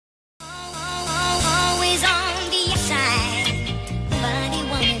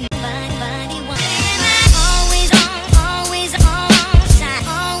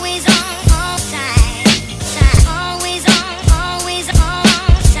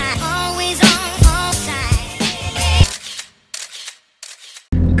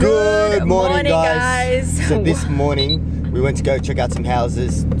So this morning we went to go check out some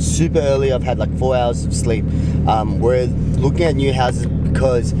houses super early. I've had like 4 hours of sleep. We're looking at new houses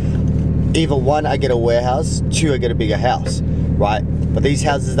because either one, I get a warehouse, two, I get a bigger house, right? But these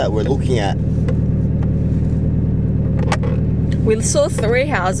houses that we're looking at, we saw 3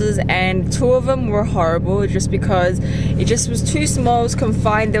 houses and 2 of them were horrible just because it just was too small, it was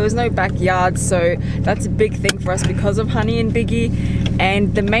confined, there was no backyard, so that's a big thing for us because of Honey and Biggie.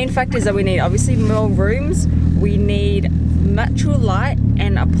 And the main factors that we need, obviously more rooms, we need natural light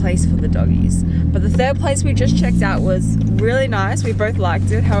and a place for the doggies. But the 3rd place we just checked out was really nice, we both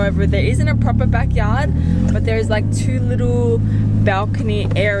liked it. However, there isn't a proper backyard, but there's like 2 little balcony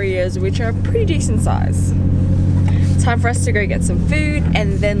areas which are pretty decent size. Time for us to go get some food,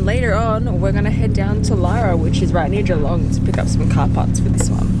 and then later on we're gonna head down to Lyra, which is right near Geelong, to pick up some car parts for this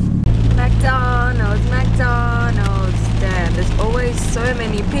one. McDonald's, McDonald's. Damn, there's always so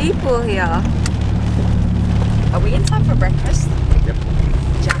many people here. Are we in time for breakfast? Yep.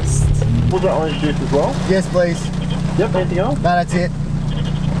 Just. Was that orange juice as well? yes please. Yep, anything else? No, that's it.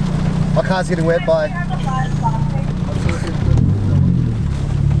 My car's getting wet, bye.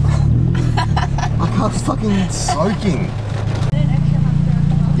 My car's fucking soaking.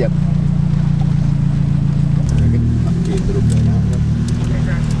 Yep.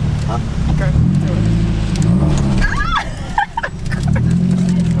 Huh?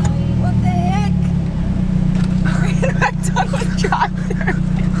 What the heck? We're in McDonald's drive-thru.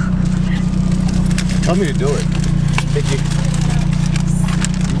 Tell me to do it. Thank you.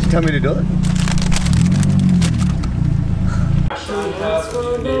 Did you tell me to do it?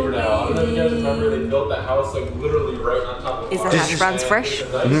 Neighbor now. I don't know if you guys remember, they built that house like literally right on top of the Is the hash browns fresh?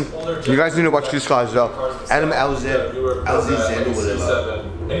 You guys need to watch this guy as well. Adam Alzid or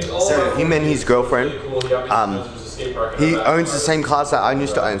whatever. So him and his girlfriend, he owns the same cars that I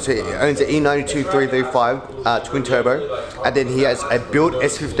used to own. So he owns an E92 335 twin turbo, and then he has a built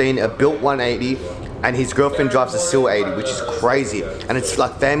S15, a built 180, and his girlfriend drives a Seal 80, which is crazy. And it's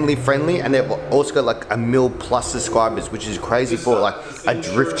like family friendly, and they've also got like 1 million+ subscribers, which is crazy for like a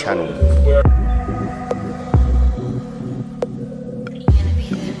drift channel.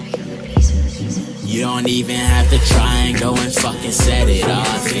 You don't even have to try and go and fucking set it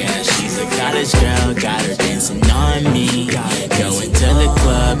off. Yeah, she's a college girl, got her dancing on me. Going to the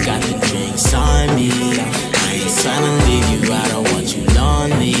club, got the drinks on me. I ain't tryna leave you, I don't want you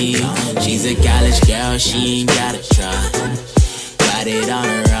lonely. She's a college girl, she ain't gotta try. Got it on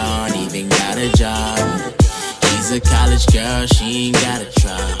her own, even got a job. She's a college girl, she ain't gotta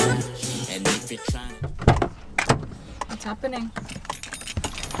try. And if you're trying to... What's happening?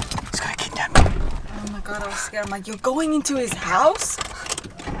 He's gonna kidnap me. Oh my god, I was scared. I'm like, you're going into his house?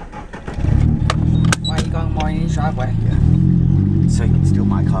 Why are you going more in his driveway? Yeah. So he can steal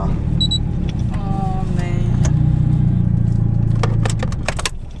my car. Oh man.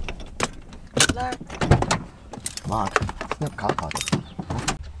 Look. Mark, no car parts.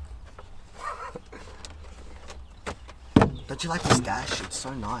 Don't you like this dash? It's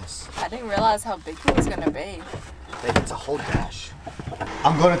so nice. I didn't realize how big it was gonna be. Babe, it's a whole dash.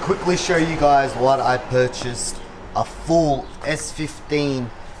 I'm gonna quickly show you guys what I purchased. A full S15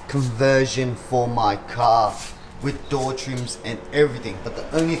 conversion for my car with door trims and everything. But the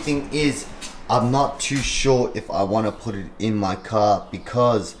only thing is, I'm not too sure if I want to put it in my car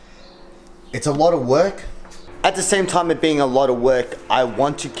because it's a lot of work. At the same time, it being a lot of work, I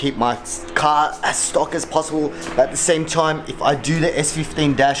want to keep my car as stock as possible. But at the same time, if I do the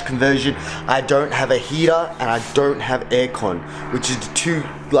S15 dash conversion, I don't have a heater and I don't have aircon, which is the 2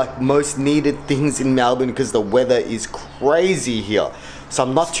 like most needed things in Melbourne because the weather is crazy here. So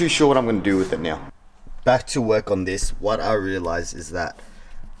I'm not too sure what I'm going to do with it now. Back to work on this. What I realized is that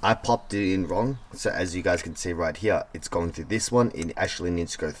I popped it in wrong. So as you guys can see right here, it's going through this one. It actually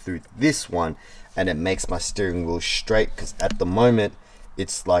needs to go through this one. And it makes my steering wheel straight because at the moment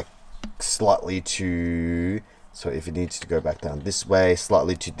it's like slightly to, so if it needs to go back down this way,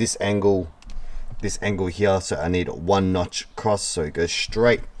 slightly to this angle here, so I need 1 notch across so it goes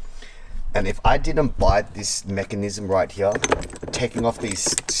straight. And if I didn't buy this mechanism right here, taking off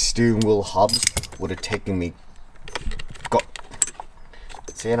these steering wheel hubs would have taken me,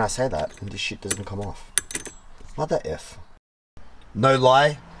 see, and I say that and this shit doesn't come off. Mother F. No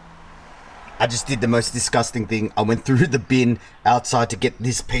lie, I just did the most disgusting thing. I went through the bin outside to get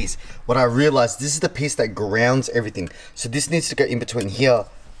this piece. What I realized, this is the piece that grounds everything. So this needs to go in between here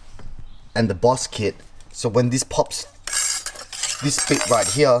and the boss kit. So when this pops, this bit right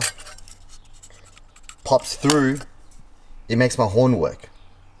here pops through, it makes my horn work.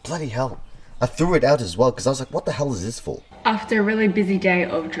 Bloody hell. I threw it out as well because I was like, what the hell is this for? After a really busy day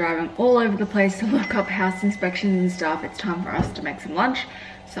of driving all over the place to look up house inspections and stuff, it's time for us to make some lunch.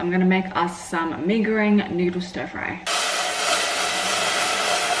 So I'm gonna make us some mee goreng noodle stir fry.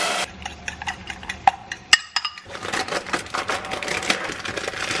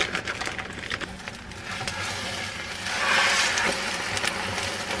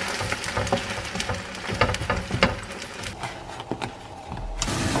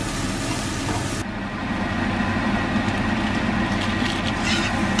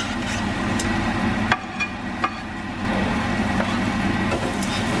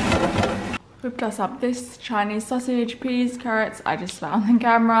 Whipped us up this Chinese sausage, peas, carrots, I just found on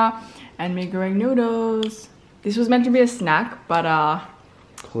camera, and mee goreng noodles. This was meant to be a snack, but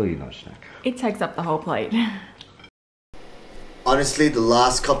clearly not a snack. It takes up the whole plate. Honestly, the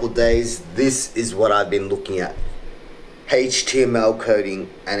last couple days, this is what I've been looking at. HTML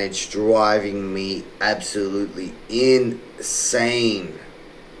coding, and it's driving me absolutely insane.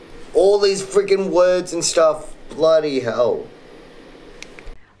 All these freaking words and stuff, bloody hell.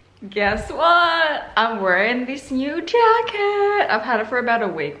 Guess what? I'm wearing this new jacket. I've had it for about a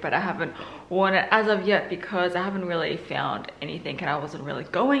week, but I haven't worn it as of yet because I haven't really found anything and I wasn't really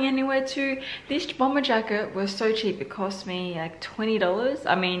going anywhere to. This bomber jacket was so cheap. It cost me like $20.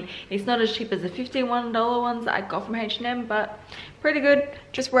 I mean, it's not as cheap as the $51 ones that I got from H&M, but pretty good.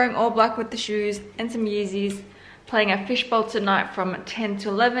 Just wearing all black with the shoes and some Yeezys. Playing a fishbowl tonight from 10 to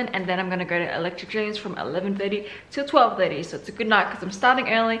 11, and then I'm gonna go to Electric Dreams from 11:30 till 12:30. So it's a good night because I'm starting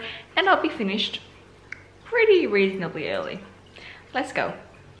early and I'll be finished pretty reasonably early. Let's go.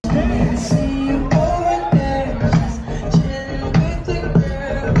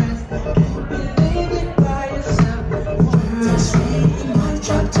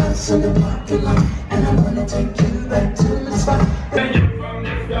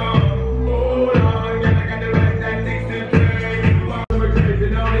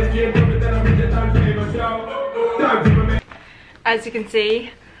 As you can see,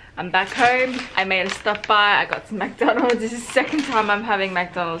 I'm back home. I made a stop by. I got some McDonald's. This is the second time I'm having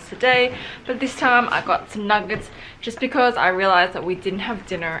McDonald's today, but this time I got some nuggets just because I realized that we didn't have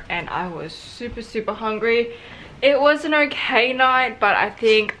dinner and I was super hungry. It was an okay night, but I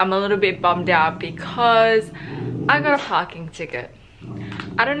think I'm a little bit bummed out because I got a parking ticket.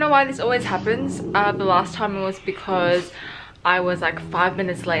 I don't know why this always happens. The last time it was because I was like 5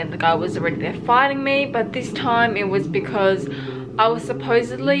 minutes late and the guy was already there fighting me, but this time it was because I was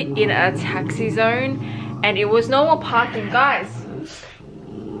supposedly in a taxi zone and it was normal parking. Guys,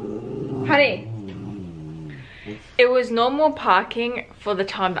 honey, it was normal parking for the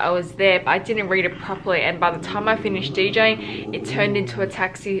time that I was there, but I didn't read it properly, and by the time I finished DJing, it turned into a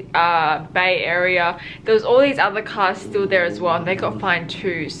taxi bay area. There was all these other cars still there as well and they got fined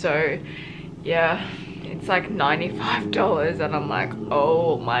too, so yeah. It's like $95 and I'm like,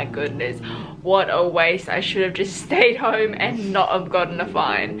 oh my goodness, what a waste. I should have just stayed home and not have gotten a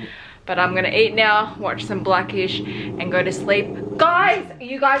fine. But I'm gonna eat now, watch some Blackish and go to sleep. Guys,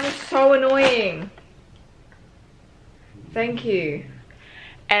 you guys are so annoying. Thank you.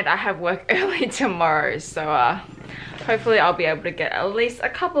 And I have work early tomorrow, so hopefully I'll be able to get at least a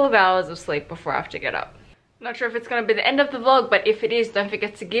couple of hours of sleep before I have to get up. Not sure if it's going to be the end of the vlog, but if it is, don't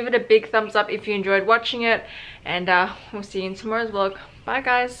forget to give it a big thumbs up if you enjoyed watching it. And we'll see you in tomorrow's vlog. Bye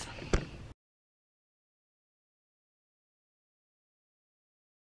guys.